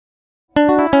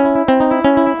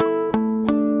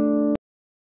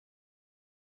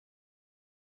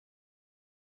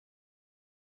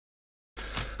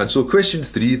And so question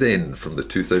 3 then from the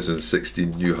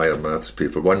 2016 New Higher Maths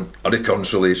paper 1, a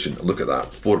recurrence relation. Look at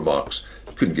that, 4 marks.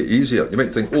 Couldn't get easier. You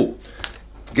might think, oh,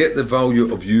 get the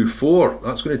value of U4.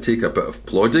 That's going to take a bit of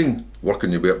plodding,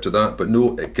 working your way up to that, but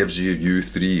no, it gives you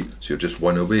U3, so you're just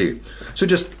 1 away. So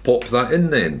just pop that in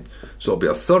then. So it'll be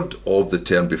a third of the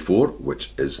term before,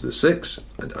 which is the 6,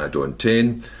 and add on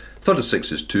 10. Third of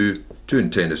 6 is 2, 2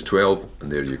 and 10 is 12,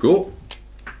 and there you go.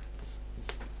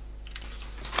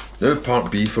 Now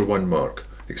part B for 1 mark.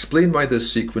 Explain why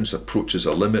this sequence approaches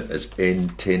a limit as n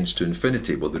tends to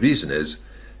infinity. Well, the reason is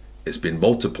it's been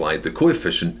multiplied. The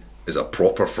coefficient is a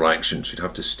proper fraction, so you'd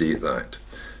have to state that.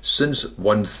 Since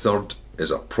 1/3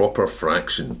 is a proper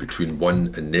fraction between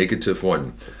 1 and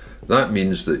 -1, that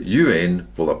means that un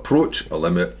will approach a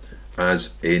limit as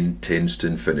n tends to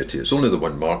infinity. It's only the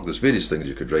 1 mark. There's various things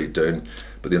you could write down,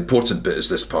 but the important bit is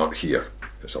this part here.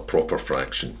 It's a proper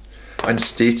fraction. And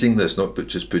stating this, not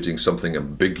just putting something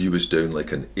ambiguous down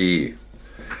like an A.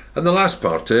 And the last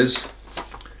part is,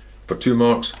 for 2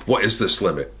 marks, what is this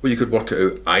limit? Well, you could work it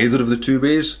out either of the 2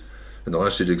 ways. In the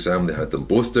last year exam, they had them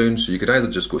both down, so you could either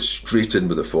just go straight in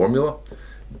with the formula,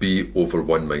 b over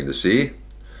 1 minus a,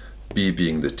 b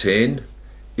being the 10,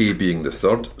 a being the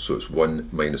third, so it's 1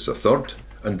 minus a third,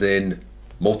 and then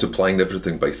multiplying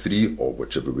everything by 3, or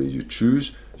whichever way you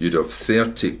choose, you'd have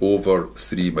 30 over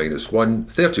 3 minus 1,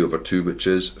 30 over 2, which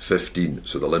is 15,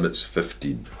 so the limit's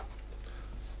 15.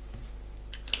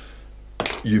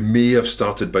 You may have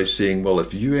started by saying, well,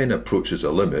 if un approaches a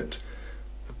limit,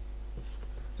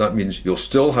 that means you'll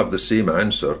still have the same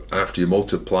answer after you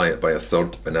multiply it by a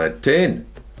third and add 10.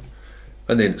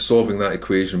 And then solving that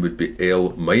equation would be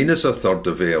L minus a third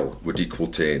of L would equal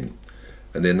 10.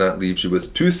 And then that leaves you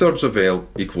with 2/3 of L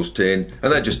equals 10,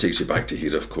 and that just takes you back to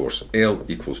here, of course. L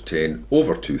equals 10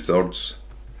 over 2/3,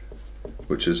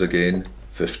 which is again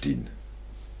 15.